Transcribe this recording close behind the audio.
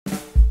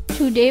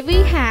Today we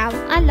have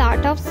a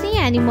lot of sea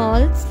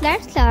animals.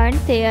 Let's learn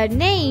their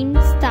names.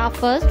 The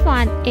first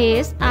one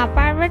is a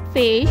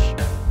parrotfish.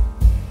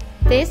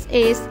 This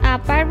is a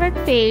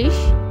parrotfish.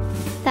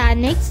 The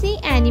next sea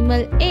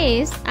animal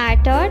is a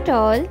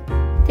turtle.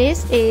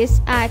 This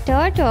is a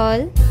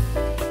turtle.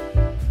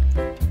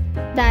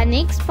 The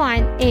next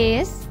one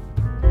is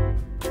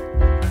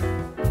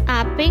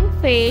a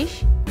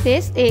pinkfish.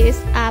 This is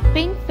a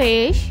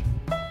pinkfish.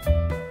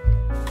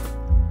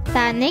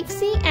 The next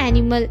sea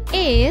animal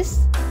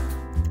is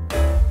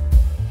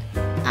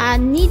a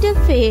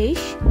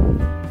needlefish.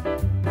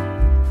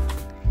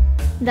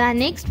 The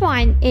next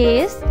one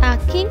is a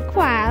king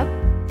crab.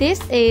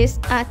 This is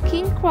a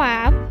king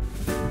crab.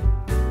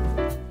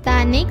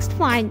 The next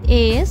one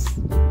is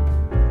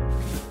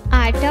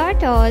a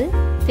turtle.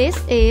 This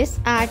is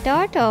a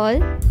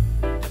turtle.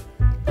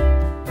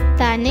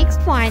 The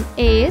next one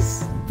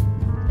is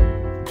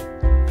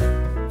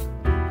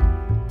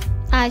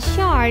a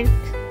shark.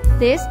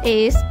 This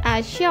is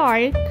a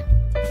shark.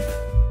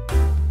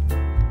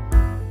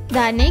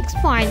 The next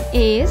one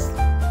is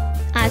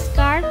a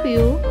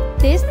scorpio.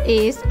 This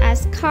is a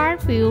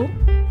scorpio.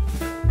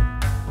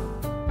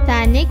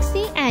 The next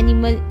sea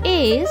animal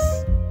is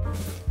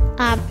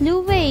a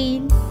blue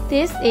whale.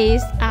 This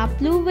is a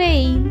blue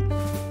whale.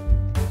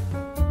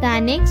 The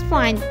next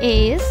one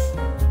is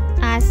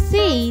a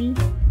seal.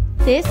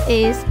 This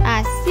is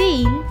a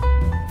seal.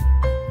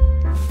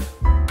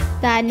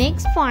 The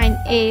next one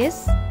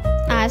is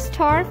a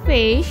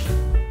starfish.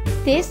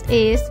 This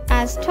is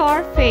a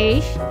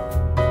starfish.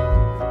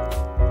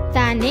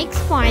 The next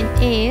one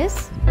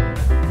is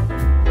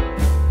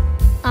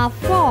a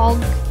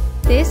frog.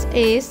 This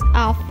is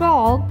a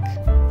frog.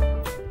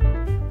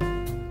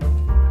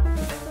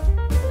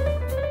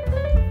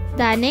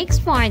 The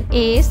next one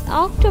is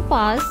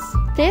octopus.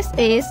 This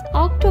is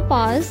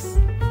octopus.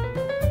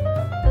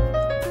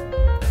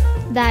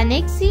 The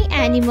next sea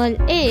animal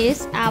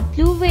is a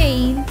blue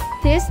whale.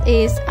 This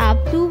is a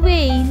blue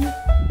whale.